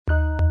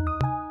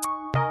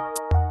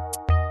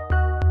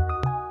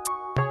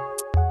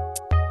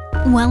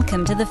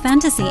Welcome to the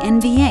Fantasy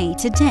NBA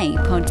Today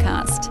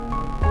podcast.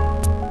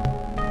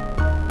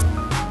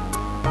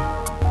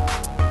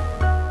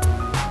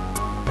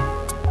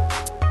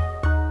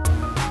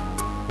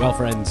 Well,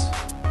 friends,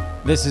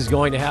 this is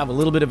going to have a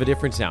little bit of a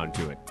different sound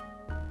to it.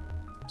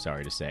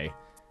 Sorry to say.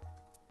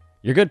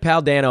 Your good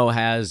pal Dano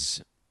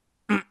has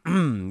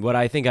what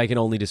I think I can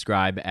only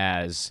describe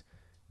as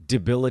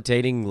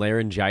debilitating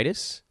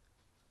laryngitis.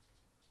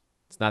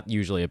 It's not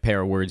usually a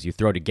pair of words you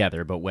throw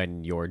together, but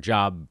when your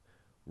job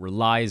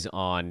relies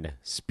on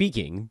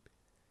speaking,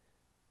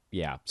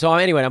 yeah. So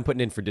anyway, I'm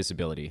putting in for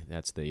disability.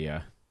 That's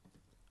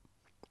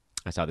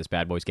how this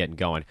bad boy's getting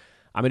going.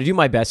 I'm going to do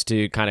my best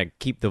to kind of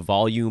keep the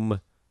volume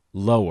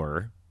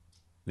lower.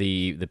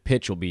 The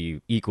pitch will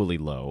be equally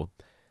low.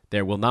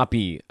 There will not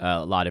be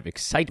a lot of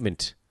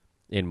excitement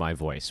in my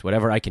voice.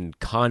 Whatever I can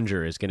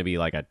conjure is going to be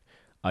like a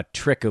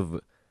trick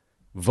of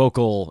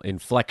vocal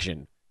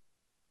inflection.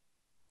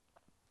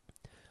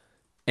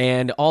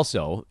 And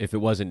also, if it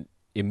wasn't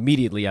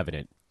immediately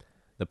evident,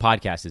 the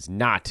podcast is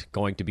not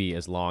going to be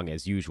as long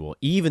as usual,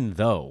 even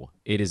though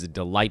it is a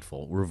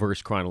delightful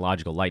reverse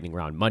chronological lightning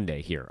round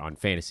Monday here on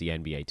Fantasy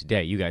NBA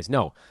Today. You guys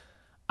know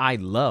I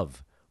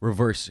love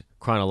reverse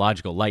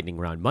chronological lightning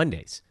round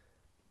Mondays,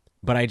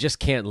 but I just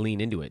can't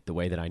lean into it the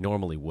way that I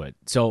normally would.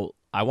 So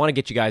I want to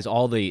get you guys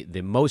all the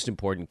most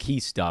important key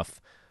stuff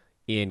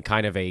in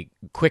kind of a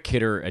quick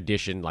hitter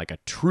edition, like a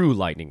true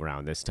lightning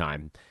round this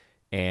time.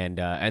 And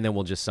then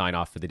we'll just sign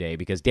off for the day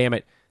because, damn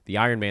it, the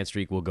Iron Man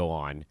streak will go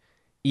on,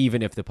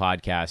 even if the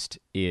podcast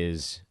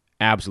is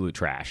absolute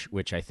trash,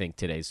 which I think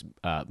today's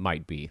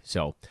might be.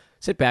 So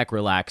sit back,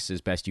 relax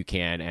as best you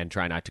can, and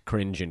try not to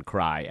cringe and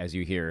cry as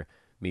you hear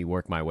me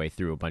work my way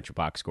through a bunch of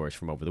box scores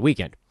from over the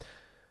weekend.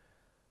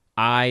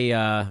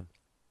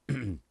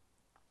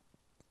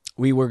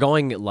 We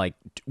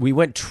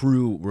went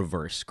true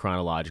reverse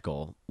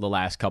chronological the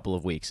last couple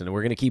of weeks, and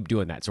we're going to keep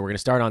doing that. So we're going to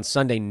start on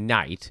Sunday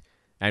night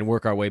and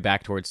work our way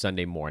back towards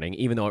Sunday morning,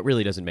 even though it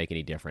really doesn't make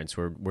any difference.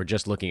 We're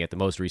just looking at the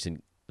most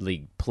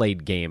recently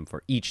played game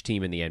for each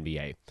team in the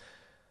NBA.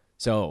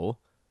 So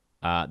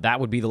that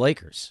would be the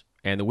Lakers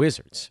and the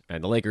Wizards.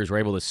 And the Lakers were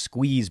able to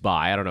squeeze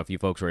by. I don't know if you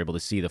folks were able to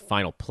see the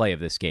final play of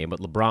this game, but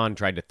LeBron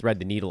tried to thread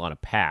the needle on a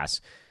pass.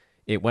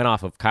 It went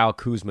off of Kyle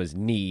Kuzma's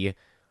knee,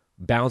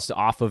 bounced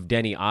off of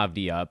Deni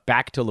Avdija,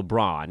 back to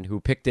LeBron, who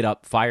picked it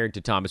up, fired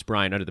to Thomas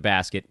Bryant under the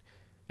basket,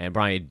 and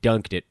Bryant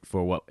dunked it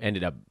for what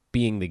ended up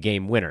being the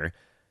game winner.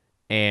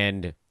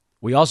 And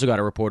we also got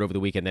a report over the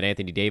weekend that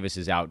Anthony Davis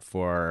is out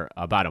for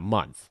about a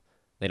month.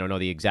 They don't know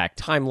the exact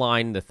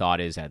timeline. The thought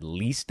is at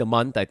least a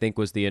month, I think,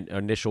 was the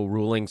initial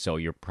ruling. So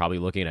you're probably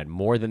looking at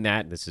more than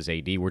that. This is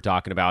AD we're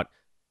talking about.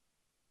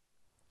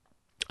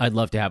 I'd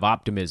love to have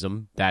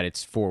optimism that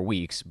it's 4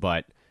 weeks,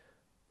 but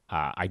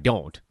I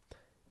don't.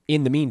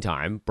 In the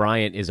meantime,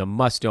 Bryant is a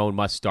must-own,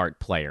 must-start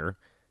player.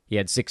 He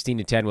had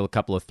 16-10 with a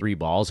couple of three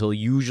balls. He'll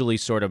usually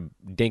sort of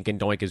dink and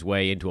doink his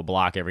way into a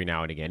block every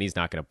now and again. He's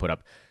not going to put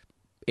up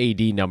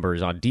AD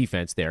numbers on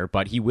defense there,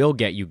 but he will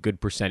get you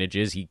good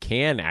percentages. He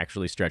can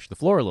actually stretch the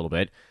floor a little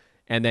bit,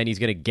 and then he's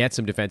going to get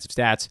some defensive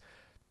stats,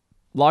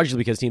 largely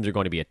because teams are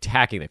going to be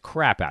attacking the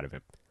crap out of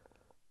him.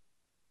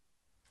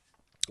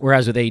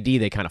 Whereas with AD,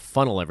 they kind of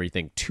funnel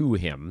everything to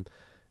him.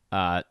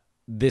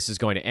 This is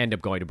going to end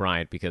up going to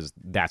Bryant because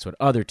that's what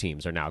other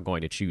teams are now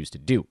going to choose to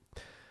do.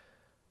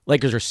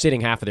 Lakers are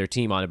sitting half of their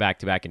team on a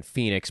back-to-back in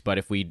Phoenix, but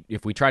if we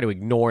try to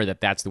ignore that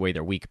that's the way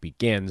their week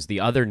begins, the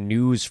other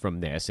news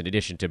from this, in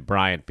addition to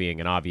Bryant being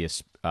an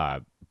obvious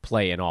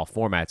play in all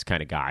formats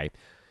kind of guy,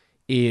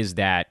 is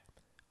that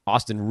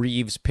Austin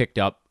Reeves picked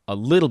up a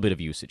little bit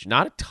of usage.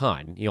 Not a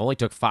ton. He only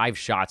took 5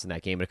 shots in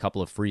that game and a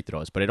couple of free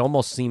throws, but it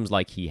almost seems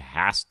like he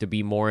has to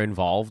be more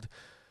involved.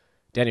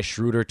 Dennis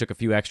Schroeder took a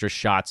few extra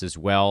shots as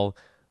well,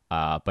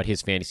 but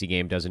his fantasy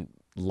game doesn't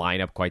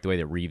line up quite the way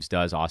that Reeves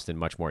does. Austin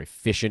much more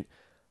efficient.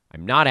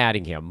 I'm not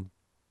adding him.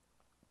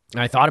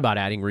 I thought about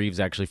adding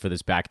Reeves actually for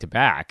this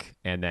back-to-back,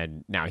 and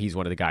then now he's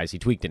one of the guys. He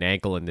tweaked an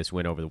ankle in this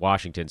win over the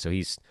Washington, so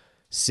he's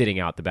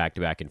sitting out the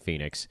back-to-back in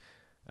Phoenix.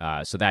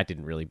 So that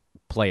didn't really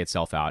play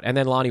itself out. And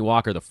then Lonnie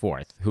Walker IV,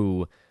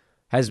 who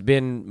has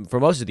been, for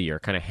most of the year,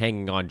 kind of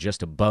hanging on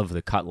just above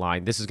the cut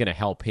line. This is going to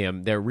help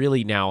him. They're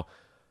really now,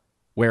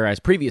 whereas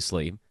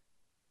previously,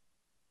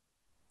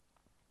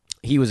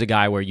 he was a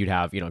guy where you'd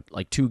have,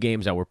 like 2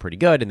 games that were pretty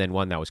good and then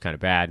one that was kind of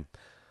bad.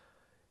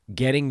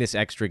 Getting this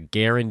extra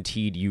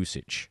guaranteed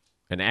usage,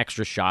 an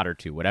extra shot or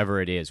two, whatever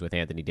it is with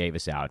Anthony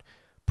Davis out,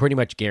 pretty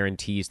much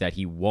guarantees that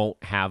he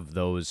won't have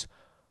those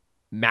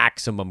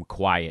maximum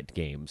quiet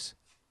games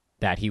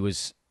that he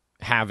was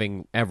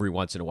having every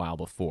once in a while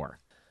before.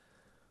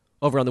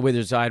 Over on the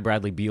Wizards side,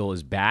 Bradley Beal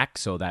is back,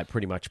 so that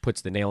pretty much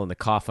puts the nail in the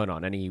coffin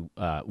on any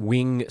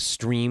wing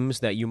streams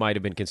that you might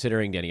have been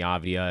considering. Deni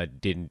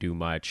Avdija didn't do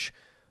much.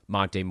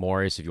 Monte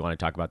Morris, if you want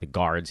to talk about the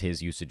guards,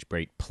 his usage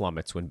rate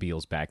plummets when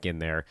Beal's back in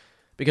there,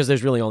 because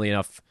there's really only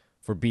enough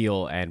for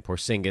Beal and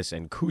Porzingis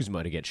and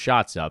Kuzma to get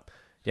shots up.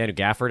 Daniel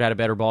Gafford had a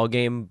better ball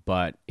game,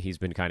 but he's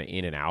been kind of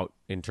in and out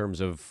in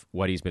terms of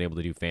what he's been able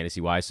to do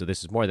fantasy-wise. So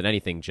this is more than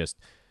anything just,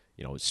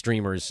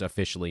 streamers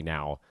officially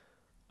now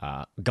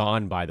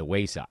gone by the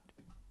wayside.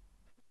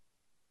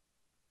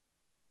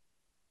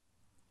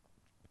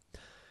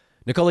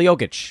 Nikola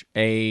Jokic,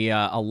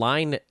 a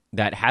line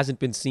that hasn't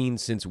been seen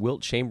since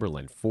Wilt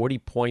Chamberlain. 40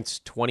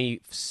 points,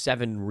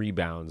 27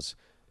 rebounds,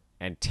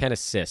 and 10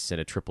 assists in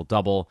a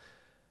triple-double.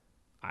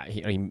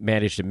 He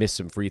managed to miss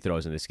some free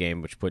throws in this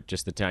game, which put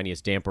just the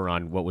tiniest damper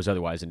on what was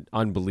otherwise an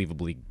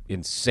unbelievably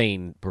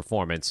insane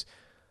performance.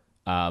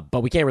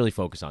 But we can't really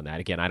focus on that.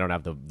 Again, I don't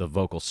have the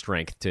vocal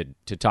strength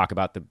to talk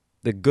about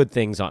the good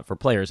things for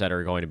players that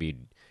are going to be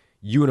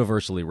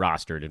universally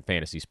rostered in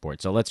fantasy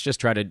sports. So let's just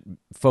try to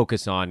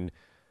focus on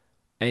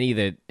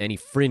any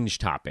fringe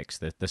topics,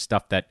 the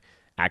stuff that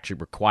actually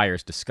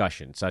requires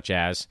discussion, such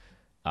as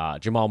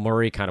Jamal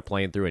Murray kind of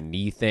playing through a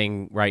knee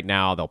thing right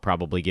now. They'll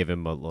probably give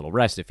him a little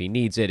rest if he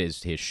needs it.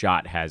 His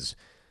shot has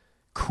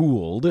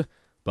cooled,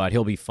 but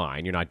he'll be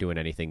fine. You're not doing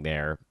anything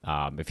there.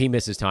 If he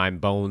misses time,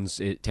 Bones,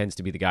 it tends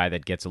to be the guy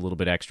that gets a little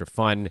bit extra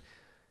fun.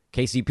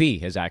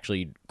 KCP has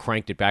actually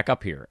cranked it back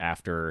up here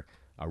after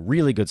a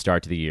really good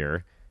start to the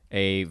year,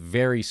 a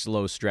very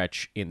slow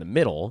stretch in the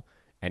middle,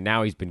 and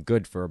now he's been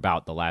good for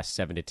about the last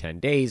 7 to 10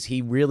 days.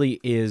 He really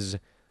is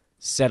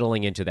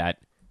settling into that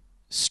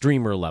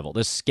streamer level,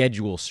 the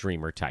schedule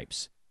streamer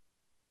types.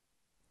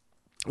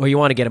 Well, you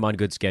want to get him on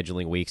good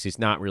scheduling weeks. He's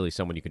not really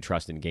someone you can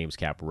trust in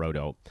GamesCap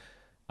Roto.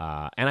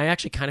 And I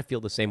actually kind of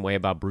feel the same way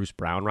about Bruce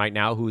Brown right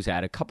now, who's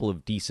had a couple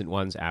of decent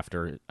ones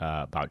after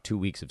about 2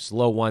 weeks of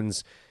slow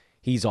ones.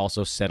 He's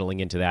also settling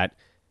into that,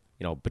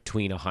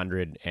 between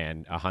 100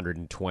 and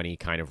 120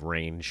 kind of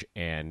range.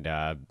 And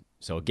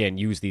so, again,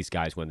 use these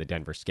guys when the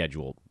Denver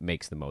schedule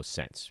makes the most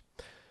sense.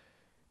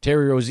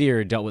 Terry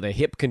Rozier dealt with a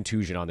hip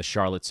contusion on the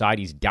Charlotte side.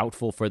 He's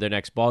doubtful for their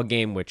next ball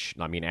game, which,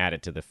 add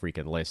it to the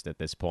freaking list at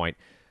this point.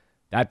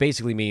 That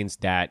basically means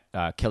that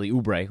Kelly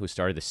Oubre, who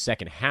started the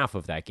second half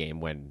of that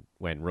game when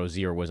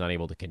Rozier was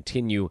unable to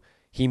continue,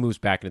 he moves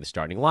back into the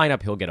starting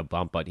lineup. He'll get a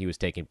bump, but he was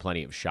taking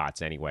plenty of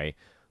shots anyway.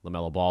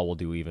 LaMelo Ball will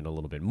do even a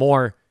little bit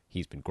more.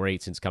 He's been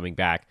great since coming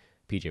back.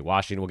 PJ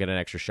Washington will get an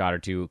extra shot or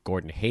two.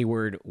 Gordon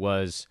Hayward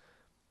was,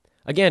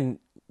 again,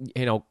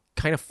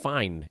 kind of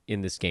fine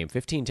in this game.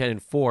 15, 10,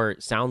 and 4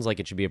 sounds like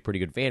it should be a pretty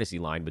good fantasy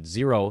line, but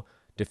 0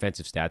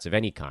 defensive stats of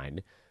any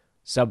kind.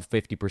 Sub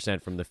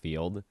 50% from the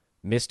field.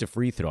 Missed a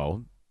free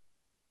throw,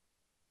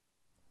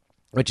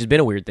 which has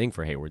been a weird thing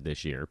for Hayward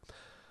this year.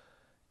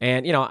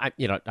 And,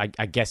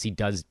 I guess he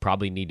does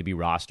probably need to be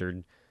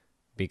rostered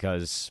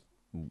because,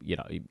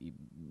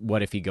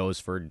 what if he goes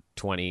for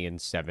 20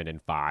 and 7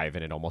 and 5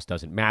 and it almost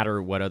doesn't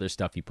matter what other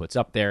stuff he puts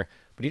up there.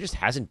 But he just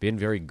hasn't been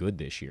very good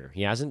this year.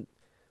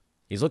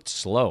 He's looked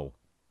slow.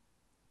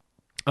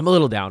 I'm a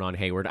little down on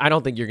Hayward. I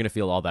don't think you're going to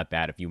feel all that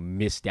bad if you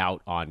missed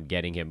out on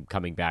getting him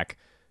coming back,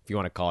 if you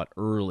want to call it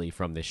early,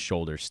 from this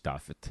shoulder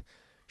stuff.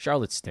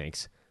 Charlotte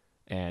stinks,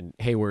 and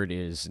Hayward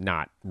is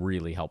not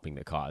really helping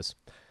the cause.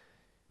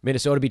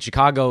 Minnesota beat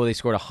Chicago. They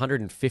scored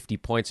 150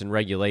 points in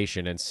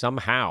regulation, and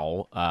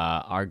somehow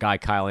our guy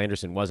Kyle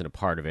Anderson wasn't a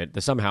part of it.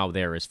 The somehow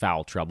there is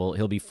foul trouble.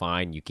 He'll be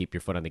fine. You keep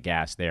your foot on the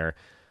gas there.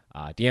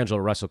 D'Angelo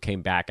Russell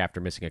came back after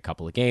missing a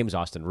couple of games.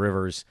 Austin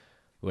Rivers,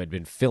 who had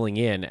been filling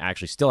in,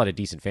 actually still had a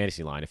decent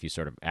fantasy line if you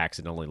sort of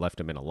accidentally left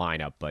him in a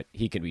lineup, but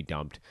he can be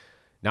dumped.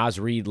 Naz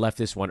Reid left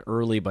this one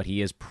early, but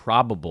he is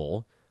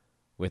probable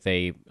with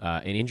an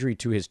injury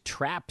to his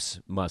traps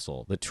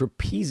muscle, the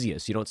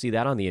trapezius. You don't see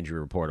that on the injury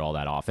report all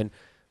that often,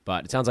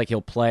 but it sounds like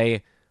he'll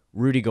play.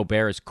 Rudy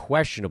Gobert is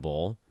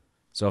questionable,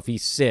 so if he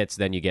sits,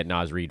 then you get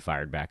Naz Reid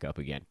fired back up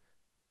again.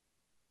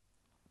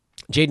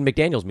 Jaden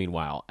McDaniels,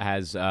 meanwhile,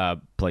 has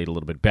played a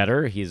little bit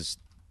better. He's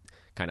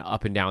kind of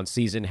up and down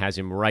season, has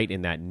him right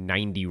in that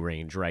 90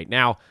 range right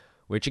now,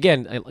 which,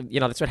 again,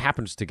 that's what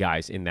happens to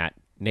guys in that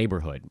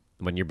neighborhood.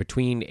 When you're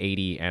between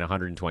 80 and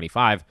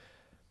 125,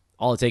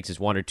 all it takes is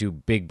 1 or 2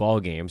 big ball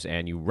games,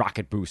 and you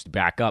rocket boost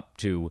back up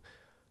to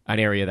an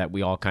area that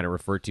we all kind of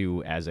refer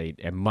to as a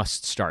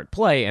must-start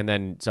play, and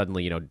then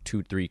suddenly,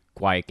 2, 3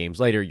 quiet games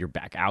later, you're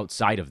back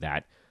outside of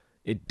that.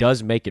 It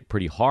does make it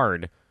pretty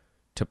hard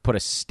to put a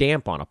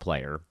stamp on a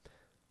player,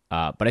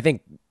 but I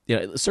think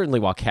certainly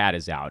while Cat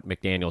is out,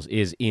 McDaniels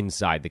is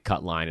inside the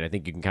cut line, and I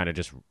think you can kind of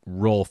just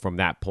roll from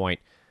that point,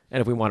 and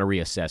if we want to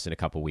reassess in a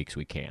couple weeks,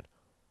 we can.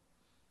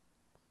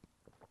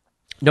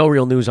 No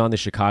real news on the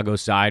Chicago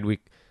side. We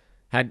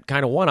had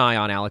kind of one eye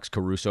on Alex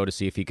Caruso to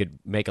see if he could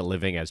make a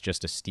living as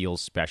just a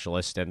steals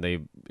specialist, and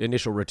the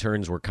initial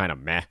returns were kind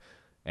of meh,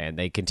 and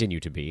they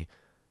continue to be.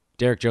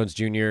 Derek Jones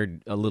Jr.,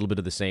 a little bit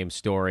of the same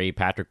story.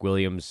 Patrick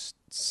Williams,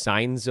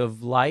 signs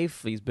of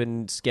life. He's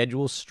been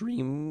schedule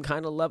stream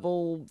kind of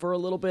level for a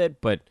little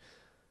bit, but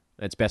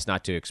it's best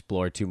not to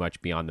explore too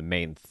much beyond the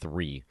main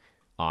 3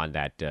 on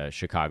that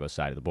Chicago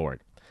side of the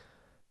board.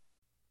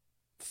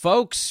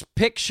 Folks,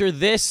 picture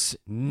this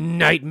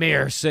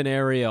nightmare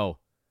scenario.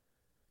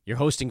 You're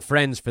hosting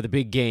friends for the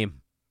big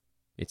game.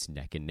 It's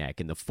neck and neck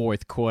in the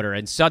 4th quarter,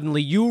 and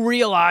suddenly you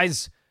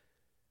realize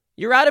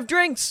you're out of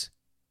drinks.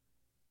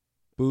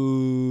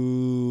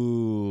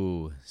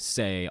 Boo,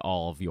 say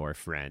all of your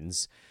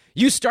friends.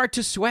 You start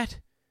to sweat.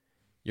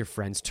 Your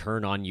friends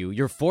turn on you.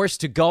 You're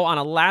forced to go on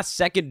a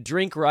last-second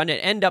drink run and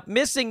end up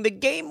missing the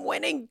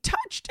game-winning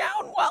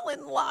touchdown while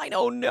in line.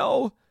 Oh,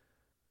 no.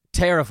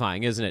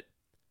 Terrifying, isn't it?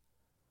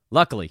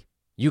 Luckily,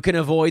 you can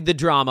avoid the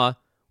drama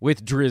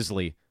with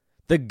Drizzly,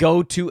 the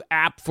go-to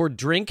app for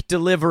drink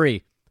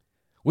delivery.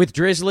 With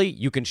Drizzly,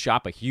 you can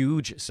shop a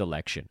huge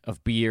selection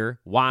of beer,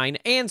 wine,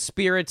 and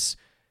spirits,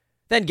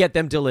 then get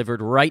them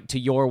delivered right to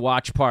your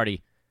watch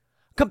party.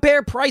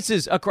 Compare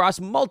prices across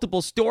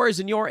multiple stores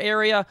in your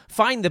area,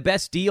 find the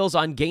best deals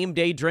on game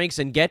day drinks,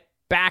 and get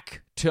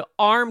back to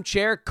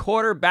armchair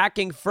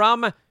quarterbacking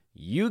from,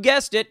 you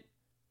guessed it,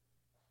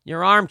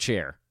 your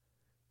armchair.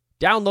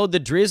 Download the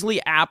Drizzly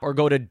app or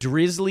go to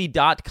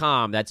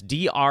drizzly.com. That's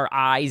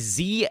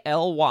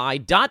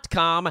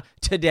DRIZLY.com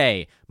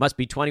today. Must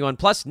be 21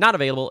 plus, not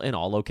available in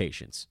all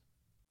locations.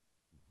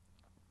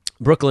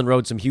 Brooklyn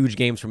rode some huge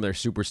games from their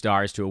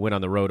superstars to a win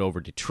on the road over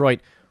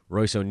Detroit.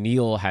 Royce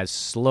O'Neal has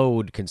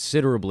slowed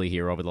considerably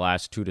here over the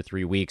last 2 to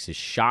 3 weeks. His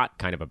shot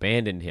kind of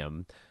abandoned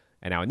him.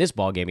 And now in this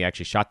ball game, he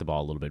actually shot the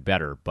ball a little bit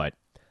better, but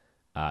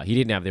he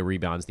didn't have the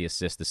rebounds, the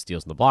assists, the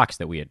steals, and the blocks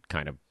that we had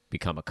kind of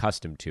become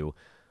accustomed to.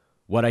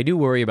 What I do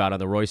worry about on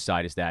the Royce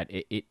side is that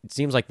it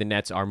seems like the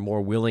Nets are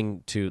more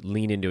willing to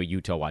lean into a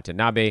Yuta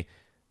Watanabe.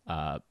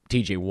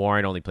 TJ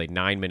Warren only played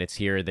 9 minutes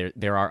here.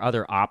 There are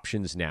other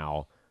options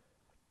now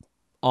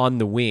on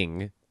the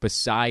wing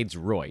besides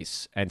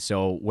Royce. And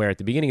so where at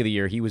the beginning of the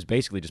year, he was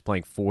basically just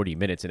playing 40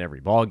 minutes in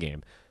every ball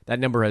game, that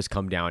number has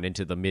come down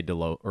into the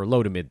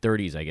low to mid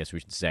 30s, I guess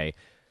we should say.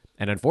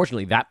 And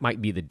unfortunately, that might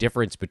be the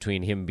difference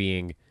between him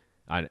being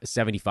a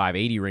 75,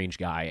 80 range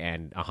guy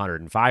and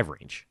 105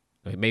 range.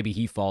 Maybe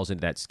he falls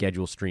into that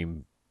schedule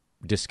stream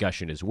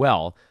discussion as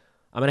well.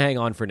 I'm going to hang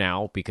on for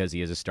now because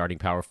he is a starting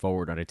power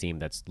forward on a team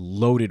that's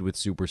loaded with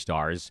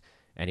superstars,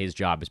 and his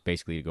job is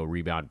basically to go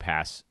rebound,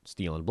 pass,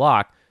 steal, and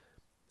block.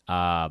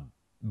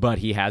 But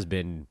he has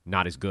been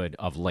not as good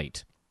of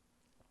late.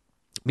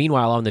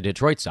 Meanwhile, on the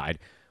Detroit side,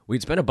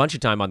 we'd spent a bunch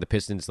of time on the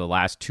Pistons the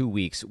last 2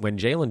 weeks. When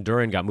Jalen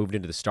Duren got moved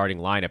into the starting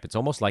lineup, it's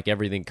almost like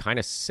everything kind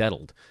of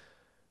settled.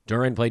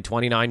 Duren played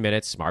 29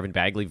 minutes. Marvin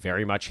Bagley,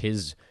 very much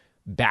his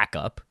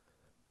backup.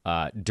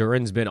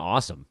 Duren's been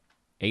awesome.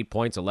 8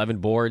 points, 11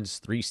 boards,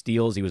 3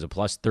 steals. He was a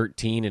plus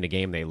 13 in a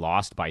game they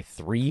lost by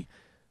 3.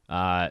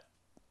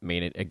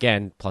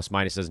 Again, plus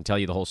minus doesn't tell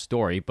you the whole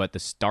story, but the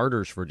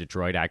starters for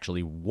Detroit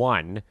actually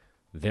won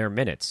their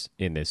minutes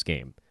in this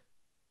game.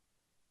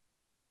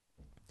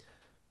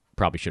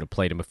 Probably should have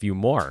played him a few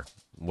more.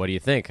 What do you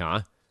think,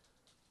 huh?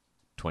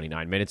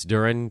 29 minutes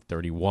Duren,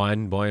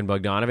 31 Bojan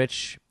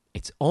Bogdanovic.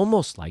 It's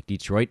almost like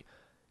Detroit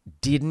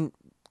didn't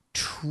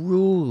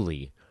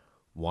truly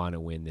want to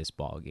win this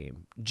ball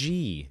game.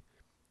 Gee.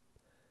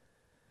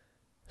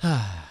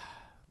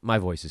 My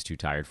voice is too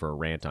tired for a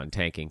rant on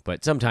tanking,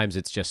 but sometimes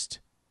it's just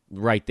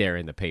right there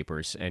in the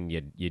papers, and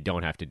you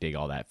don't have to dig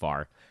all that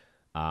far.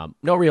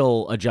 No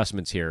real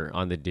adjustments here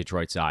on the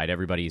Detroit side.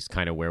 Everybody's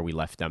kind of where we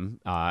left them,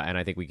 and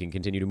I think we can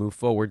continue to move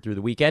forward through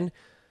the weekend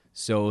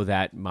so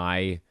that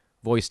my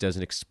voice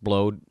doesn't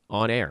explode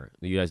on air.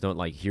 You guys don't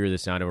hear the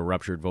sound of a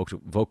ruptured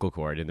vocal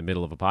cord in the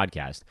middle of a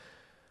podcast.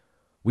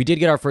 We did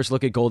get our first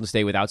look at Golden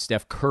State without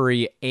Steph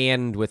Curry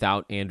and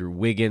without Andrew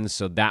Wiggins,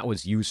 so that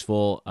was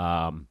useful.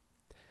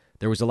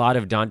 There was a lot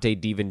of Dante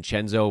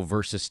DiVincenzo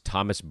versus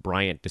Thomas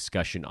Bryant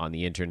discussion on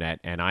the internet,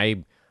 and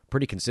I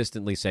pretty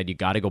consistently said you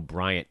got to go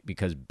Bryant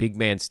because big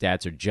man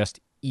stats are just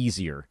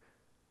easier.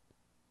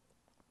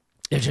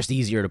 They're just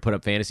easier to put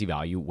up fantasy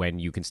value when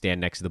you can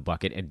stand next to the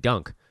bucket and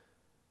dunk.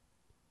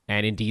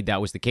 And indeed,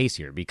 that was the case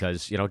here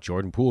because,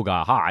 Jordan Poole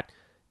got hot,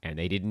 and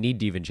they didn't need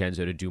DiVincenzo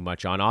to do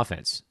much on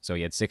offense. So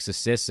he had 6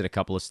 assists and a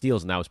couple of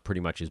steals, and that was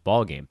pretty much his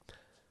ball game.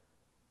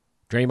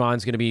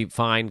 Draymond's going to be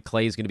fine.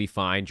 Clay's going to be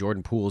fine.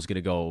 Jordan Poole's going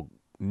to go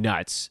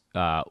nuts.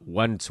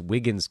 Once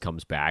Wiggins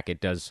comes back,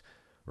 it does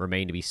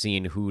remain to be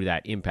seen who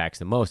that impacts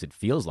the most. It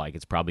feels like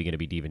it's probably going to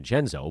be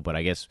DiVincenzo, but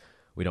I guess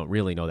we don't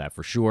really know that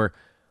for sure.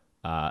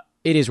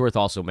 It is worth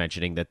also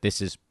mentioning that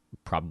this is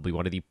probably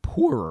one of the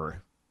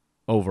poorer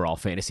overall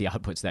fantasy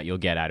outputs that you'll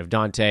get out of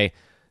Dante.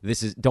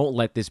 Don't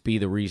let this be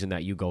the reason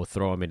that you go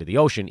throw him into the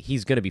ocean.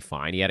 He's going to be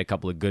fine. He had a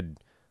couple of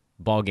good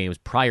ball games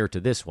prior to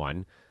this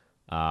one.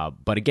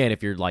 But again,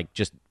 if you're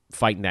just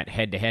fighting that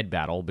head-to-head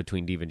battle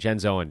between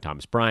DiVincenzo and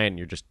Thomas Bryant,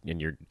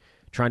 and you're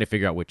trying to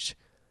figure out which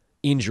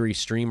injury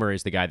streamer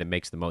is the guy that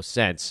makes the most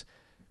sense,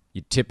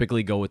 you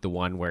typically go with the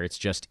one where it's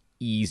just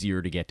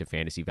easier to get to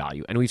fantasy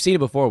value. And we've seen it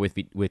before with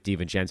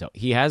DiVincenzo.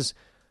 He has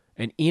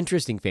an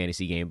interesting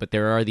fantasy game, but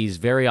there are these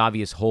very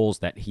obvious holes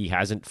that he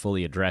hasn't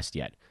fully addressed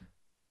yet.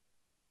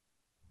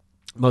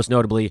 Most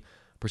notably,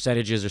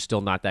 percentages are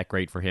still not that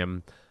great for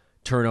him.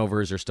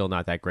 Turnovers are still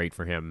not that great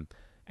for him.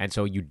 And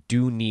so you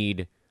do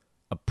need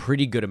a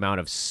pretty good amount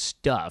of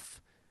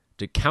stuff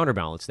to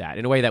counterbalance that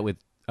in a way that with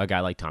a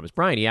guy like Thomas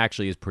Bryant, he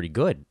actually is pretty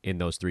good in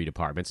those 3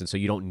 departments. And so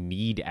you don't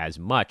need as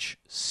much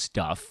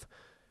stuff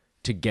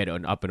to get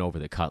an up and over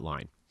the cut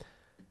line.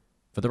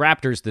 For the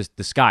Raptors,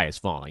 the sky is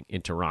falling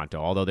in Toronto,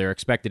 although they're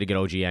expected to get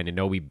OG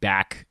Anunoby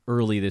back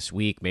early this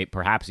week,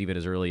 perhaps even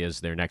as early as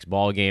their next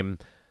ball game.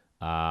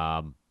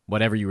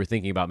 Whatever you were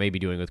thinking about maybe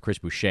doing with Chris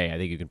Boucher, I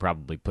think you can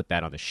probably put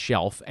that on the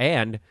shelf.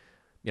 And,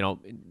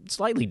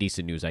 slightly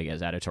decent news, I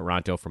guess, out of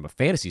Toronto from a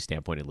fantasy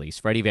standpoint at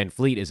least. Freddie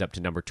VanVleet is up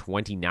to number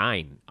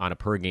 29 on a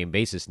per-game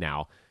basis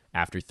now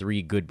after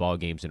 3 good ball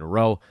games in a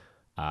row.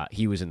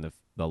 He was in the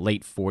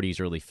late 40s,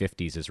 early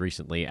 50s as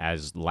recently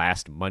as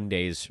last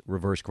Monday's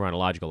reverse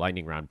chronological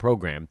lightning round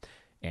program,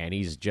 and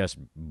he's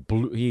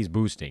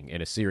boosting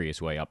in a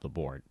serious way up the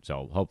board.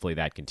 So hopefully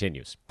that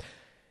continues.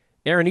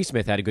 Aaron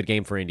Nesmith had a good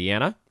game for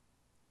Indiana.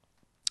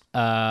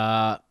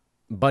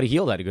 Buddy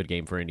Hield had a good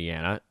game for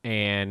Indiana,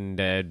 and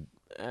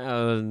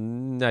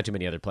not too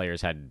many other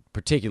players had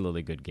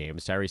particularly good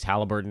games. Tyrese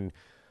Halliburton,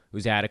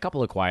 who's had a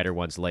couple of quieter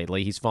ones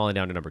lately, he's fallen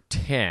down to number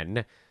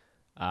 10.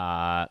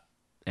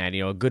 And,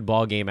 a good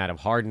ball game out of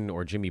Harden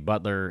or Jimmy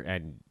Butler,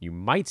 and you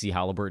might see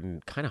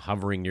Halliburton kind of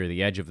hovering near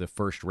the edge of the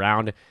first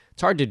round.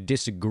 It's hard to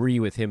disagree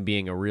with him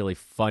being a really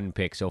fun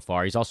pick so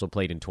far. He's also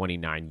played in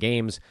 29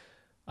 games.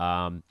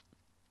 But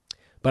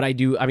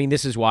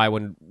this is why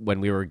when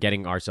we were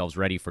getting ourselves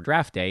ready for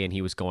draft day and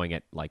he was going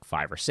at like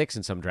 5 or 6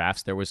 in some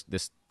drafts, there was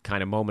this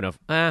kind of moment of,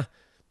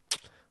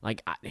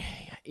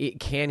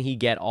 can he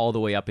get all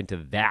the way up into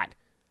that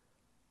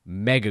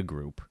mega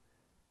group?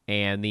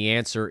 And the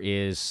answer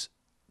is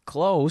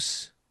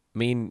close. I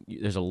mean,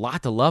 there's a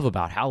lot to love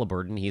about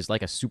Halliburton. He's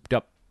like a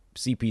souped-up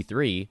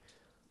CP3,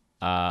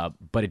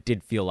 but it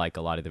did feel like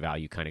a lot of the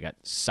value kind of got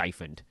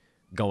siphoned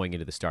going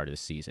into the start of the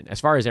season.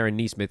 As far as Aaron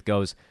Nesmith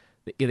goes,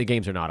 the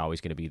games are not always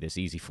going to be this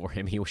easy for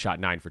him. He was shot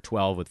 9 for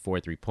 12 with 4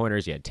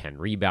 3-pointers. He had 10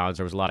 rebounds.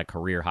 There was a lot of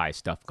career-high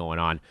stuff going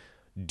on.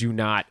 Do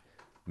not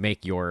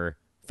make your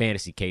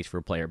fantasy case for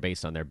a player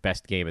based on their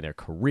best game of their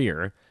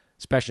career,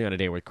 especially on a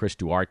day where Chris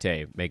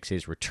Duarte makes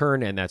his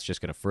return, and that's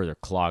just going to further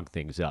clog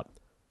things up.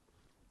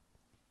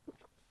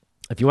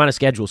 If you want a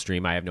schedule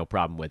stream, I have no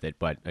problem with it.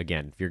 But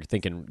again, if you're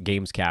thinking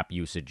games cap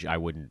usage, I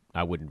wouldn't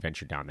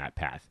venture down that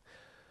path.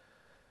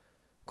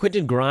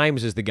 Quentin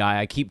Grimes is the guy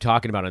I keep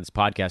talking about on this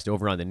podcast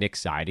over on the Knicks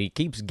side. He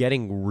keeps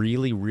getting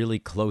really, really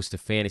close to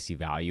fantasy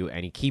value,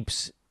 and he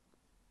keeps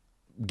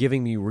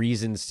giving me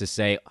reasons to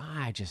say,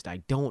 I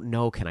don't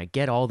know. Can I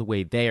get all the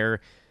way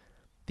there?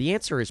 The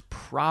answer is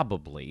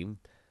probably,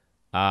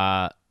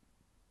 last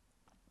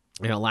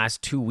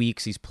 2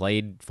 weeks he's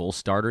played full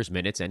starters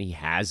minutes, and he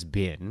has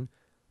been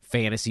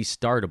fantasy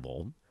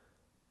startable.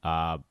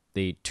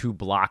 The 2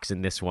 blocks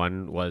in this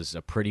one was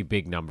a pretty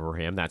big number for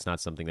him. That's not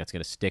something that's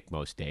going to stick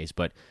most days,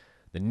 but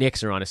the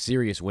Knicks are on a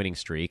serious winning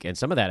streak, and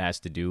some of that has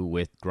to do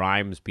with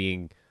Grimes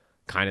being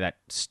kind of that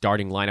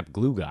starting lineup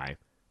glue guy,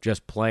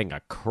 just playing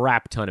a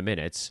crap ton of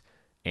minutes,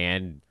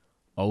 and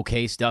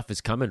okay stuff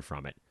is coming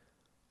from it.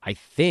 I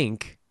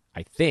think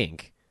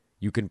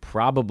you can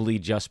probably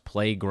just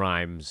play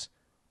Grimes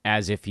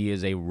as if he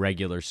is a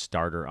regular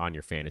starter on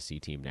your fantasy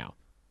team now.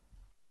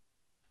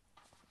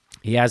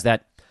 He has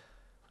that,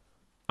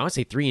 I want to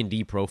say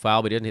 3-and-D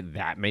profile, but he doesn't hit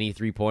that many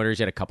three-pointers.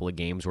 He had a couple of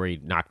games where he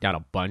knocked down a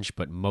bunch,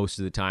 but most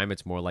of the time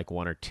it's more like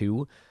 1 or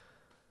 2.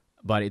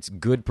 But it's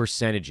good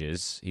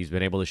percentages. He's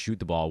been able to shoot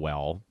the ball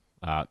well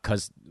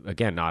because,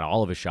 again, not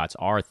all of his shots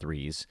are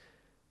threes.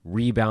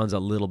 Rebounds a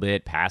little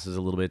bit, passes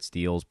a little bit,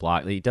 steals,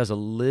 block. He does a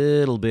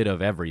little bit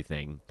of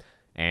everything,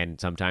 and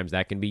sometimes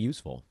that can be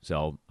useful.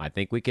 So I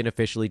think we can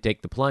officially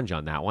take the plunge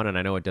on that one, and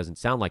I know it doesn't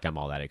sound like I'm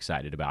all that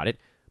excited about it.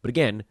 But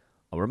again,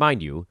 I'll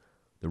remind you,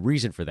 the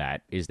reason for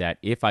that is that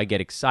if I get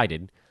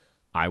excited,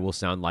 I will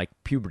sound like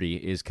puberty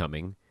is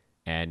coming,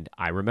 and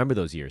I remember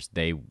those years.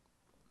 They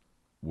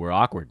were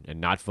awkward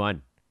and not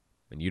fun,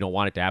 and you don't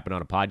want it to happen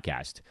on a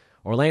podcast.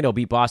 Orlando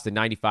beat Boston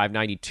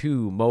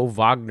 95-92. Mo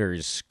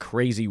Wagner's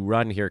crazy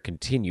run here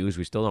continues.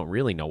 We still don't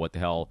really know what the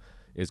hell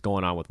is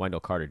going on with Wendell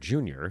Carter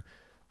Jr.,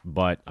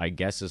 but I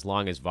guess as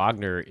long as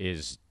Wagner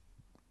is,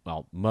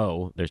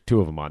 Mo, there's 2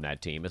 of them on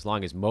that team, as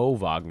long as Mo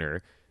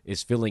Wagner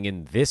is filling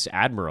in this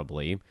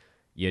admirably,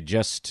 you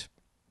just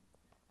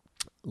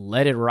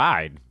let it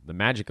ride. The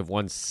Magic have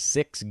won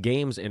 6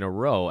 games in a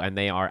row, and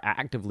they are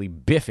actively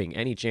biffing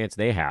any chance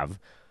they have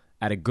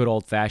at a good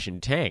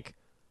old-fashioned tank.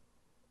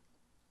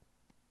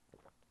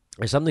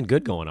 There's something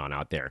good going on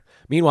out there.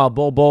 Meanwhile,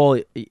 Bol,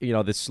 the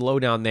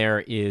slowdown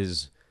there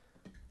is,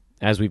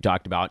 as we've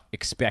talked about,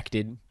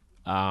 expected.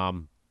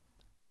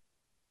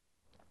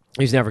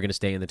 He's never going to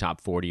stay in the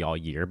top 40 all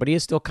year, but he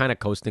is still kind of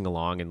coasting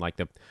along in like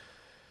the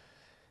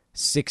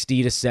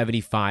 60 to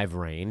 75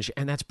 range,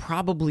 and that's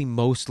probably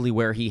mostly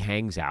where he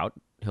hangs out.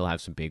 He'll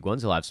have some big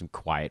ones. He'll have some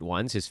quiet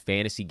ones. His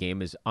fantasy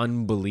game is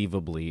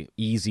unbelievably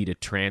easy to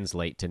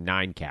translate to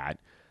 9-cat.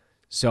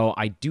 So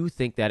I do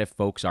think that if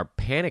folks are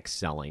panic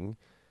selling,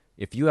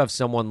 if you have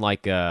someone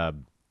like let's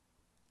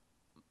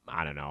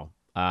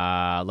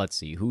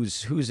see,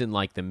 who's in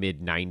like the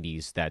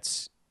mid-90s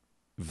that's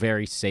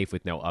very safe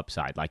with no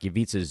upside, like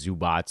Ivica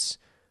Zubats,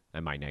 I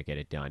might not get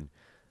it done.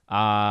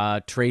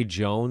 Trey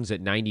Jones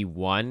at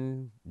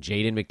 91,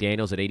 Jaden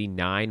McDaniels at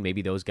 89.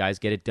 Maybe those guys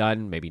get it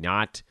done. Maybe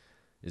not.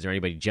 Is there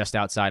anybody just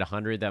outside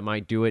 100 that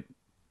might do it?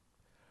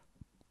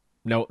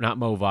 No, not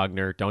Mo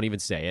Wagner. Don't even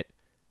say it.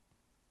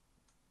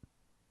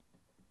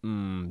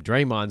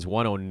 Draymond's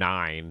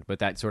 109, but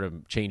that sort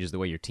of changes the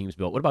way your team's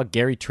built. What about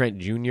Gary Trent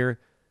Jr.?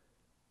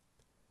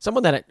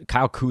 Someone that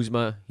Kyle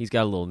Kuzma, he's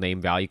got a little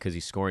name value because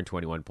he's scoring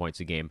 21 points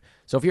a game.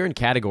 So if you're in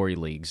category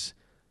leagues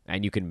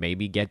and you can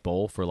maybe get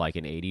Bull for like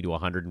an 80 to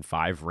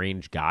 105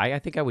 range guy, I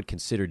think I would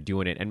consider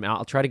doing it. And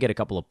I'll try to get a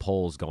couple of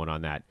polls going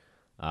on that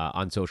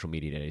on social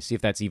media today. See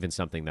if that's even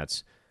something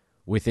that's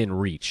within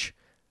reach.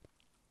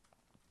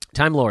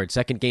 Time Lord,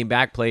 second game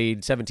back,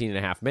 played 17 and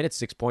a half minutes,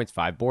 6 points,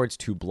 5 boards,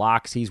 2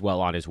 blocks. He's well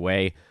on his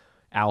way.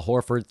 Al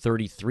Horford,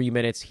 33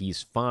 minutes.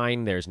 He's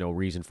fine. There's no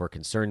reason for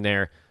concern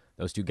there.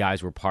 Those two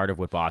guys were part of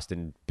what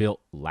Boston built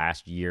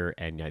last year,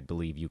 and I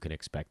believe you can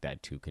expect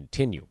that to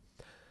continue.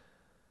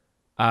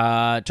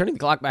 Turning the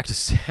clock back to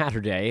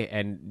Saturday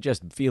and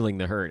just feeling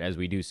the hurt as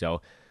we do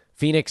so.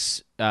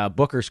 Phoenix,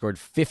 Booker scored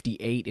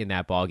 58 in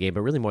that ball game,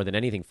 but really more than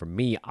anything for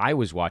me, I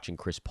was watching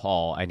Chris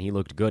Paul, and he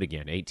looked good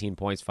again. 18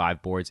 points,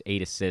 5 boards,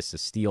 8 assists, a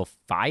steal,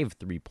 5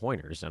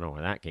 3-pointers. I don't know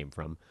where that came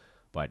from,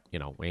 but, we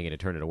ain't going to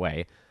turn it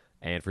away.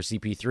 And for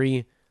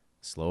CP3,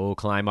 slow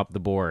climb up the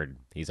board.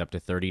 He's up to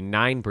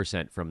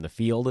 39% from the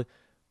field,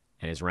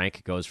 and his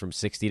rank goes from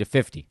 60 to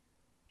 50.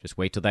 Just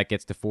wait till that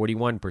gets to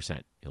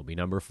 41%. He'll be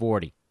number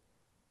 40.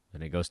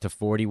 Then it goes to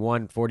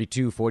 41,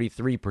 42,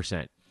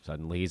 43%.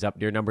 Suddenly he's up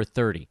near number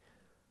 30.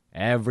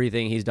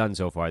 Everything he's done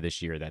so far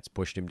this year that's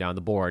pushed him down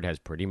the board has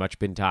pretty much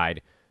been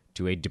tied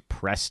to a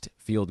depressed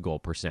field goal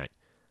percent.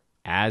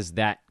 As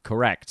that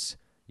corrects,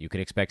 you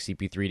can expect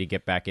CP3 to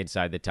get back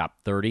inside the top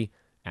 30,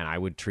 and I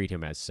would treat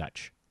him as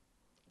such.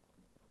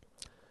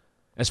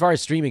 As far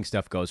as streaming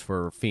stuff goes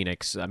for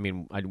Phoenix, I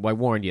mean, I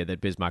warned you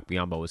that Bismack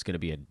Biyombo was going to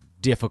be a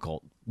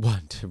difficult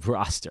one to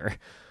roster,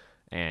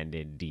 and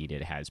indeed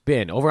it has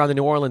been. Over on the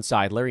New Orleans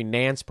side, Larry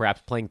Nance,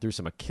 perhaps playing through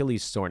some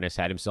Achilles soreness,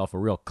 had himself a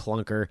real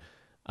clunker.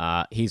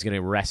 He's going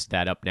to rest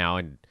that up now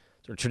in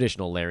sort of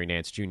traditional Larry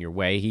Nance Jr.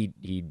 way.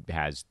 He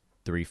has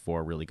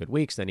 3-4 really good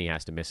weeks, then he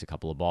has to miss a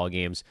couple of ball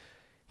games.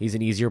 He's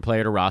an easier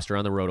player to roster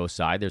on the Roto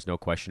side. There's no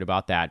question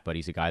about that, but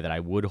he's a guy that I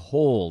would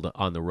hold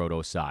on the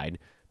Roto side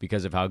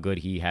because of how good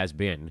he has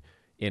been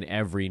in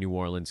every New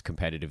Orleans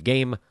competitive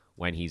game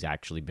when he's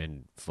actually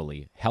been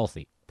fully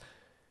healthy.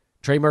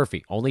 Trey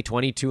Murphy, only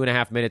 22 and a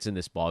half minutes in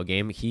this ball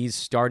game. He's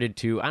started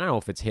to, I don't know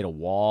if it's hit a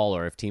wall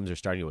or if teams are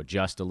starting to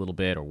adjust a little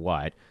bit or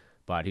what,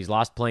 but he's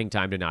lost playing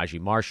time to Najee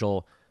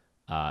Marshall.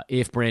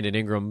 If Brandon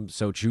Ingram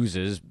so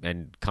chooses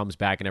and comes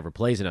back and never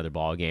plays another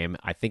ball game,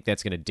 I think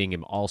that's going to ding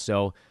him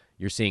also.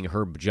 You're seeing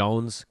Herb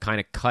Jones kind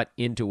of cut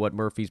into what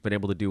Murphy's been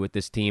able to do with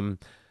this team.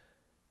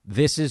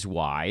 This is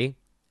why,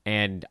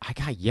 and I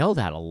got yelled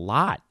at a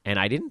lot, and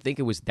I didn't think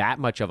it was that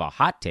much of a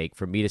hot take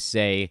for me to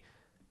say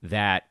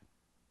that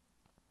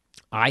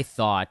I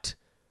thought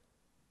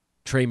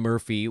Trey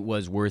Murphy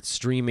was worth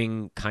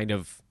streaming kind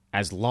of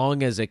as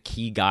long as a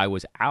key guy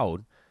was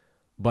out,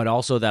 but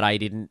also that I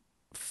didn't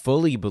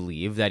fully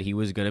believe that he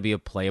was going to be a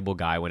playable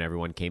guy when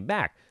everyone came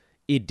back.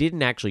 It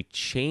didn't actually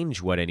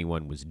change what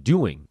anyone was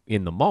doing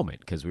in the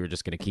moment because we were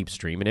just going to keep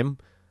streaming him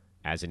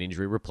as an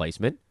injury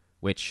replacement,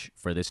 which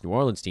for this New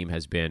Orleans team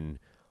has been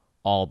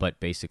all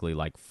but basically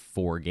like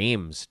 4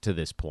 games to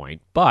this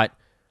point. But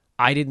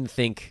I didn't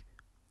think,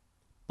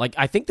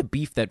 I think the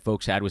beef that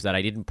folks had was that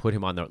I didn't put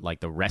him on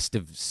the rest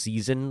of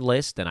season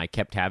list and I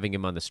kept having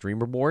him on the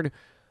streamer board.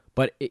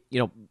 But,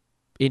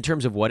 in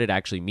terms of what it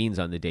actually means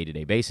on the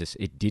day-to-day basis,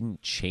 it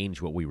didn't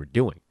change what we were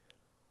doing.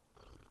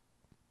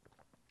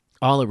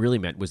 All it really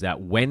meant was that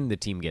when the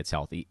team gets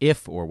healthy,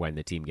 if or when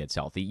the team gets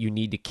healthy, you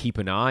need to keep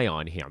an eye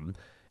on him.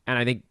 And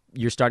I think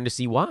you're starting to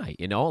see why.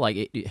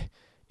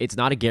 It's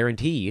not a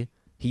guarantee.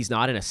 He's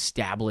not an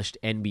established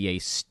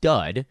NBA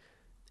stud.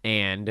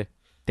 And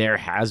there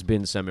has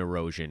been some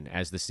erosion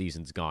as the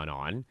season's gone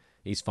on.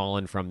 He's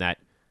fallen from that,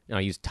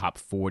 he's top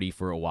 40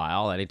 for a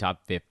while, then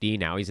top 50.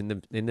 Now he's in the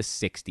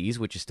 60s,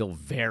 which is still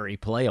very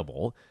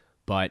playable.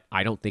 But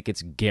I don't think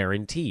it's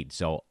guaranteed.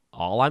 So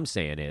all I'm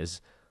saying is,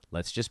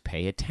 let's just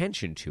pay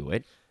attention to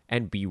it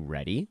and be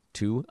ready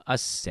to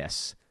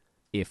assess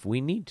if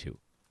we need to.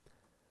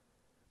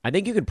 I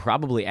think you could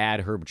probably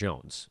add Herb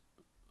Jones.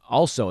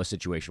 Also a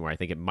situation where I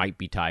think it might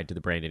be tied to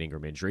the Brandon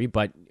Ingram injury,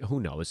 but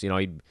who knows?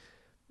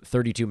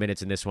 32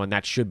 minutes in this one,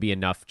 that should be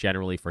enough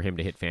generally for him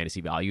to hit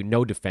fantasy value.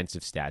 No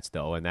defensive stats,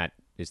 though, and that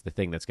is the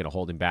thing that's going to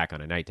hold him back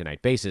on a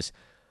night-to-night basis.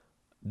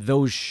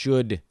 Those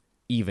should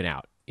even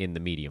out in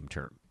the medium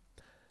term.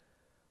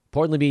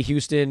 Portland v.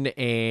 Houston,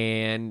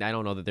 and I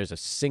don't know that there's a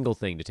single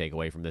thing to take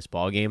away from this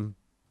ballgame.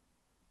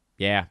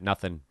 Yeah,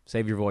 nothing.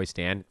 Save your voice,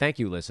 Dan. Thank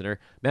you, listener.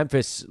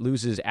 Memphis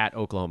loses at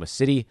Oklahoma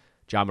City.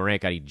 Ja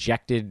Morant got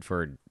ejected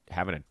for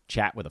having a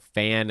chat with a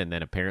fan, and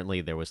then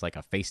apparently there was like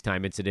a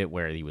FaceTime incident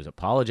where he was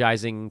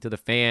apologizing to the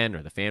fan,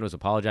 or the fan was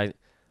apologizing.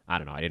 I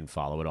don't know. I didn't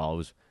follow it all. It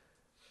was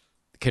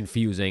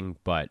confusing,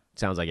 but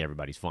sounds like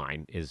everybody's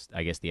fine is,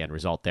 I guess, the end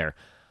result there.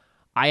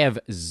 I have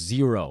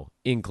zero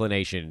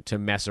inclination to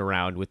mess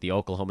around with the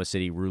Oklahoma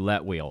City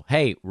roulette wheel.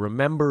 Hey,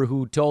 remember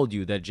who told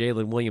you that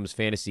Jalen Williams'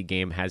 fantasy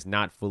game has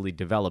not fully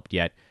developed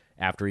yet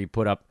after he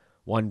put up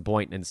 1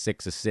 point and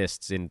 6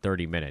 assists in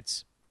 30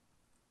 minutes?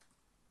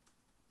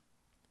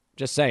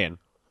 Just saying.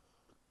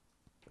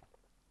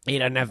 He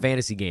doesn't have a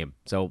fantasy game.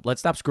 So let's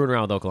stop screwing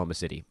around with Oklahoma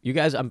City. You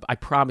guys, I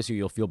promise you,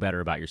 you'll feel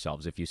better about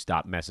yourselves if you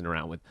stop messing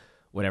around with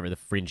whatever the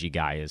fringy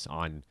guy is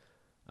on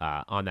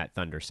that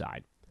Thunder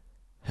side.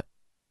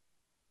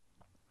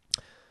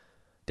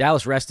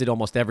 Dallas rested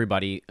almost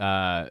everybody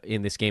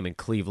in this game in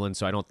Cleveland,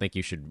 so I don't think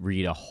you should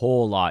read a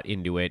whole lot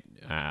into it.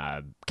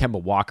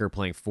 Kemba Walker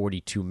playing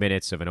 42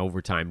 minutes of an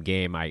overtime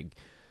game. I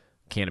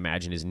can't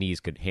imagine his knees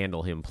could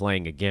handle him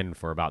playing again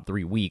for about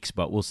 3 weeks,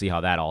 but we'll see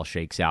how that all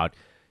shakes out.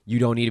 You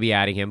don't need to be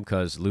adding him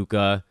because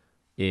Luka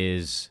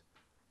is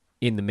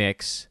in the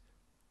mix.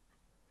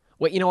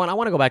 Wait, you know what? I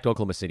want to go back to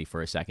Oklahoma City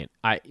for a second.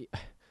 I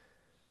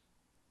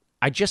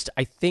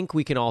think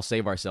we can all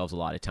save ourselves a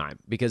lot of time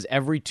because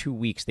every 2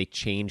 weeks they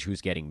change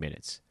who's getting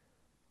minutes.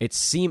 And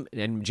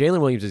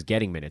Jalen Williams is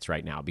getting minutes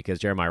right now because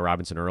Jeremiah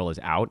Robinson-Earl is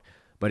out,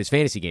 but his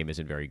fantasy game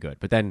isn't very good.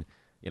 But then,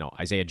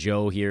 Isaiah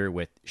Joe here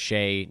with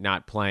Shea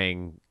not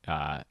playing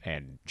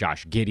and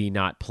Josh Giddey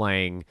not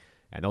playing,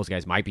 and those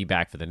guys might be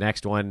back for the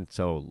next one.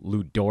 So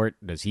Lou Dort,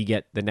 does he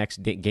get the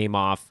next game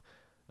off?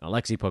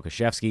 Alexei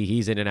Pokusevsky,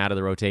 he's in and out of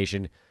the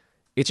rotation.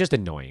 It's just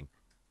annoying.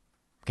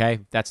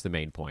 Okay? That's the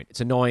main point. It's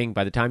annoying.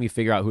 By the time you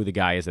figure out who the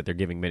guy is that they're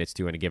giving minutes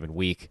to in a given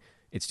week,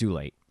 it's too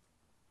late.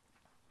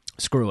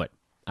 Screw it.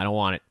 I don't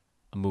want it.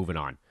 I'm moving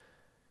on.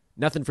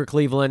 Nothing for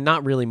Cleveland.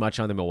 Not really much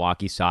on the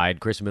Milwaukee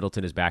side. Chris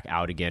Middleton is back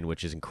out again,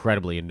 which is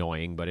incredibly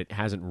annoying, but it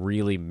hasn't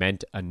really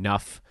meant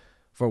enough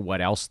for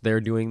what else they're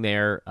doing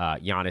there.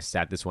 Giannis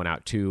sat this one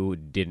out too.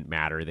 Didn't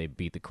matter. They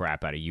beat the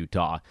crap out of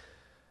Utah.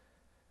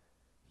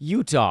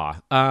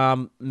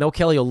 No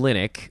Kelly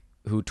Olynyk,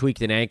 who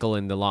tweaked an ankle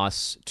in the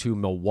loss to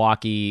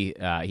Milwaukee.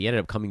 He ended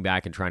up coming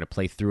back and trying to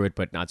play through it,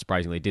 but not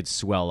surprisingly, did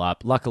swell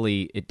up.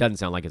 Luckily, it doesn't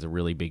sound like it's a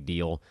really big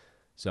deal,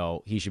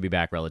 so he should be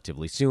back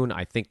relatively soon.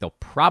 I think they'll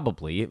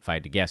probably, if I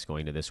had to guess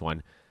going to this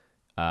one,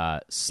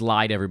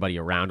 slide everybody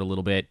around a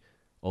little bit.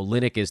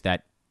 Olynyk is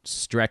that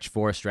stretch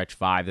 4, stretch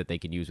 5 that they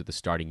can use with the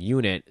starting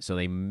unit, so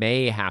they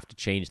may have to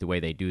change the way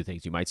they do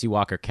things. You might see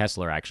Walker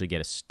Kessler actually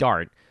get a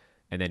start,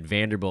 and then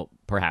Vanderbilt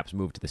perhaps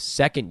move to the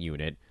second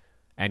unit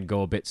and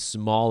go a bit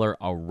smaller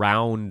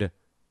around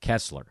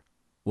Kessler.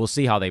 We'll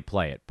see how they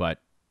play it, but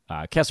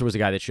Kessler was a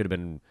guy that should have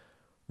been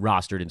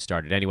rostered and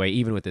started anyway.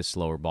 Even with this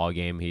slower ball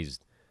game, his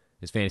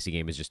fantasy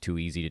game is just too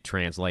easy to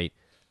translate.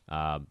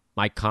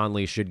 Mike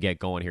Conley should get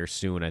going here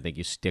soon. I think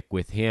you stick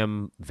with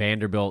him.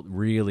 Vanderbilt,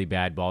 really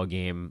bad ball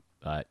game.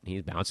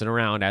 He's bouncing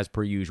around as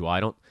per usual. I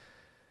don't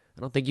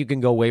think you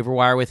can go waiver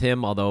wire with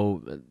him,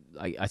 although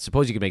I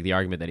suppose you could make the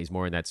argument that he's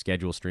more in that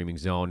schedule streaming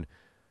zone.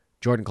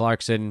 Jordan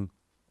Clarkson,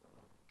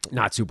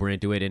 not super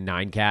into it in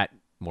 9-cat,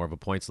 more of a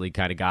points league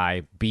kind of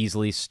guy.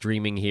 Beasley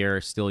streaming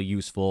here, still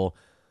useful.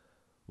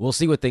 We'll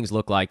see what things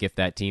look like if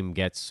that team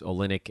gets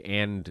Olynyk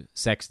and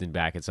Sexton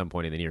back at some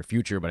point in the near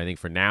future, but I think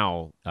for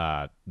now,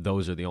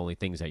 those are the only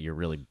things that you're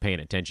really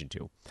paying attention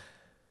to.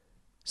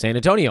 San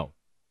Antonio.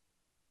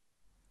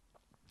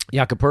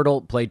 Jakob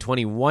Poeltl played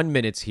 21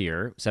 minutes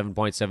here,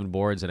 7.7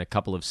 boards and a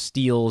couple of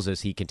steals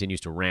as he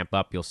continues to ramp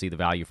up. You'll see the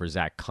value for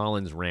Zach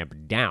Collins ramp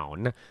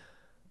down.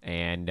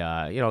 And,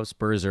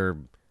 Spurs are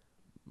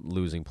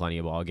losing plenty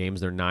of ball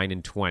games. They're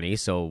 9-20,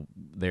 so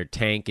their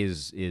tank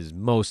is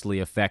mostly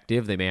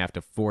effective. They may have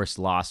to force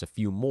loss a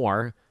few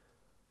more.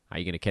 How are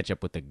you going to catch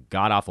up with the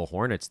god-awful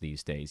Hornets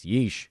these days?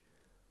 Yeesh.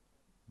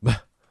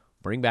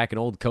 Bring back an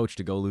old coach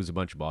to go lose a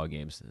bunch of ball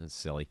games. That's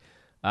silly.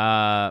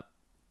 Keldon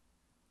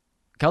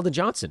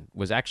Johnson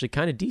was actually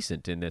kind of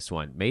decent in this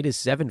one. Made his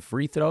 7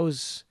 free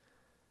throws,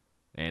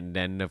 and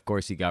then, of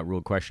course, he got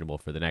ruled questionable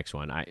for the next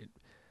one.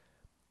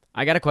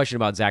 I got a question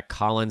about Zach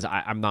Collins.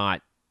 I'm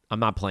not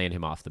playing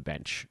him off the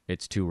bench.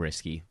 It's too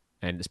risky.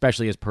 And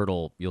especially as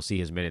Poeltl, you'll see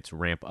his minutes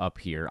ramp up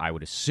here, I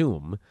would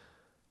assume.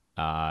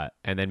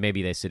 And then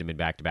maybe they sit him in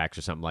back-to-backs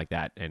or something like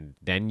that. And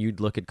then you'd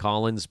look at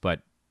Collins,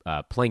 but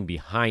playing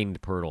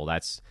behind Poeltl,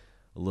 that's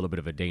a little bit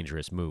of a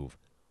dangerous move.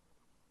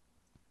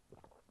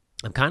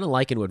 I'm kind of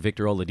liking what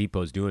Victor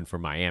Oladipo is doing for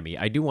Miami.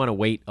 I do want to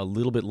wait a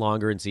little bit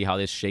longer and see how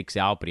this shakes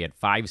out, but he had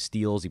 5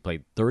 steals. He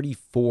played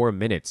 34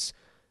 minutes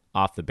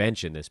off the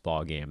bench in this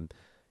ball game.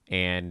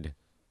 And,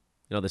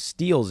 the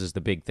steals is the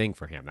big thing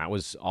for him. That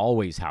was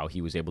always how he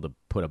was able to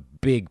put a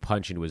big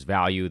punch into his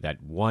value.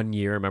 That 1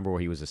 year, remember,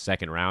 where he was a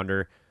second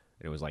rounder,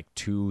 and it was like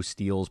 2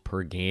 steals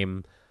per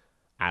game.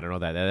 I don't know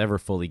that ever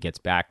fully gets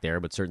back there,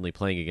 but certainly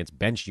playing against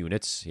bench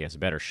units, he has a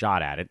better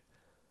shot at it.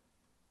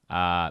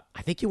 I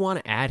think you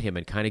want to add him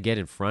and kind of get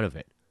in front of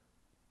it.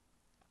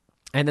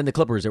 And then the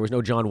Clippers, there was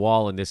no John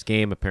Wall in this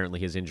game. Apparently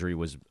his injury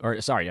was,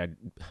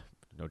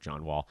 no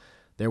John Wall.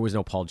 There was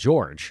no Paul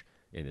George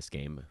in this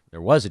game.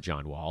 There was a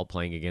John Wall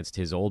playing against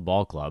his old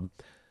ball club.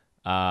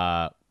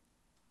 I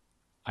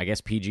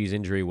guess PG's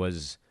injury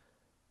was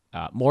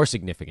more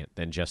significant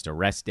than just a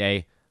rest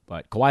day.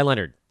 But Kawhi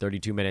Leonard,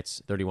 32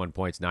 minutes, 31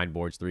 points, 9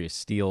 boards, 3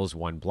 steals,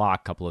 1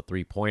 block, couple of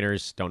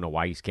 3-pointers. Don't know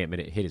why he can't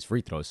hit his free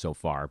throws so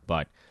far,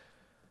 but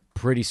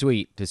pretty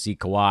sweet to see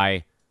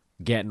Kawhi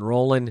getting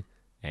rolling.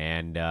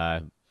 And,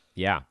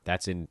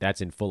 that's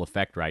in full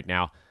effect right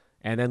now.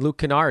 And then Luke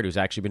Kennard, who's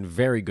actually been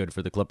very good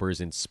for the Clippers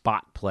in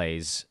spot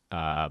plays.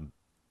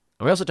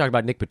 And we also talked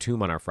about Nick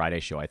Batum on our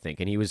Friday show, I think,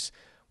 and he was,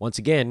 once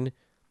again,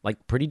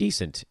 like pretty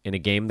decent in a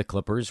game the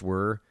Clippers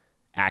were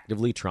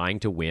actively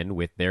trying to win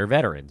with their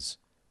veterans.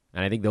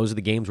 And I think those are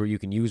the games where you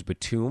can use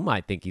Batum.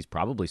 I think he's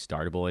probably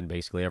startable in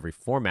basically every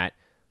format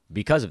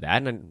because of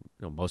that. And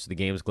most of the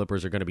games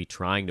Clippers are going to be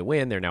trying to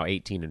win. They're now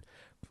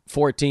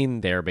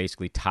 18-14. They're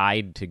basically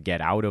tied to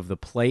get out of the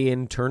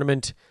play-in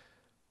tournament.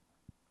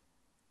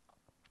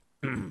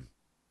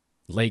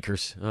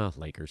 Lakers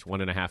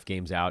 1.5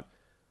 games out.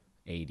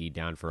 AD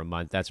down for a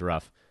month. That's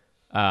rough.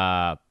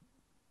 I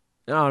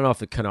don't know if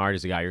the Kennard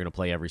is the guy you're going to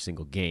play every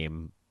single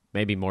game.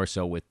 Maybe more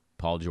so with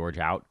Paul George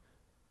out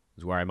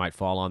is where I might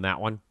fall on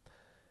that one.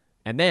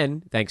 And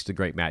then, thanks to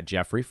great Matt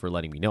Jeffrey for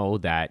letting me know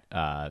that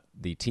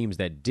the teams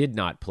that did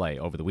not play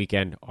over the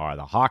weekend are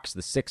the Hawks,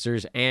 the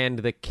Sixers, and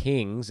the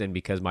Kings. And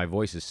because my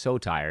voice is so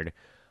tired,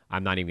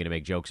 I'm not even going to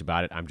make jokes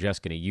about it. I'm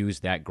just going to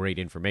use that great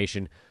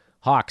information.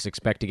 Hawks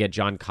expect to get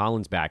John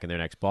Collins back in their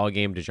next ball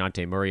game.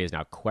 DeJounte Murray is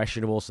now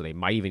questionable, so they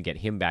might even get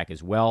him back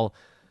as well.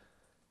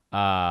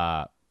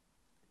 If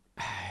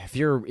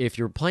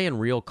you're playing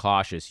real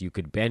cautious, you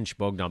could bench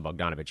Bogdan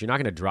Bogdanovic. You're not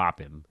going to drop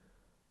him.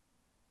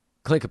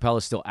 Clint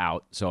Capella's still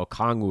out, so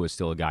Okongwu is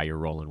still a guy you're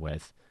rolling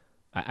with.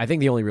 I think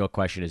the only real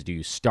question is, do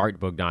you start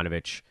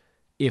Bogdanovic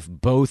if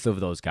both of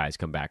those guys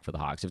come back for the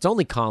Hawks? If it's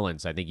only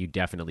Collins, I think you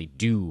definitely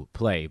do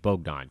play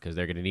Bogdan because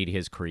they're going to need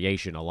his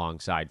creation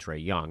alongside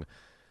Trae Young.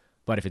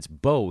 But if it's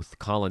both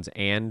Collins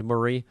and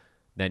Murray,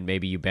 then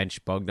maybe you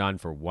bench Bogdan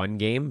for one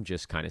game,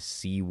 just kind of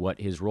see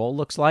what his role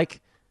looks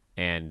like,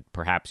 and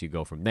perhaps you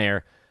go from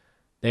there.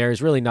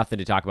 There's really nothing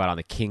to talk about on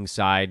the Kings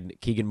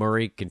side. Keegan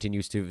Murray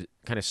continues to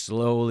kind of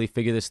slowly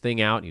figure this thing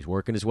out. He's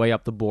working his way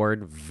up the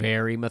board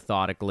very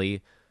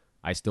methodically.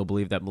 I still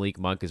believe that Malik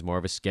Monk is more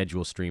of a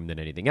schedule stream than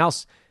anything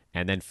else.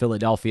 And then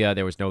Philadelphia,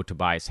 there was no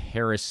Tobias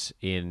Harris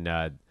in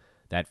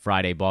that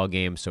Friday ball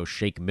game, so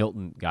Shake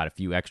Milton got a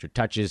few extra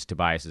touches.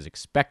 Tobias is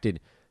expected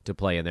to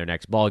play in their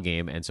next ball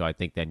game, and so I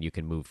think then you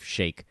can move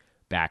Shake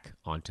back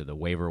onto the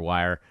waiver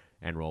wire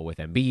and roll with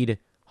Embiid,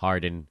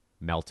 Harden,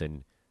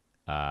 Melton,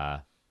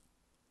 and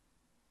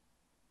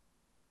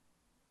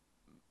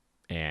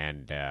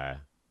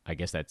I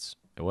guess that's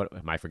what.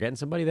 Am I forgetting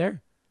somebody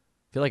there?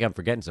 I feel like I'm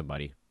forgetting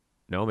somebody.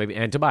 No, maybe,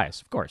 and Tobias,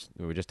 of course,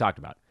 we just talked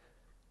about.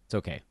 It's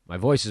okay. My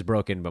voice is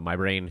broken, but my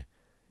brain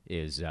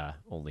is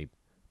only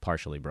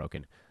partially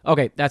broken.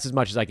 Okay, that's as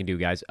much as I can do,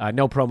 guys.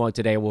 No promo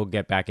today. We'll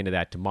get back into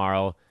that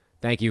tomorrow.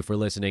 Thank you for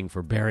listening,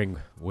 for bearing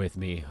with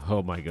me.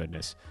 Oh, my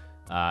goodness.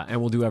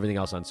 And we'll do everything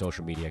else on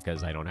social media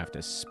because I don't have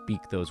to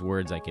speak those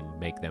words. I can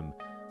make them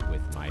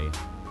with my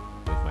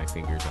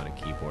fingers on a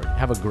keyboard.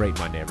 Have a great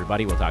Monday,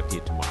 everybody. We'll talk to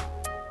you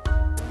tomorrow.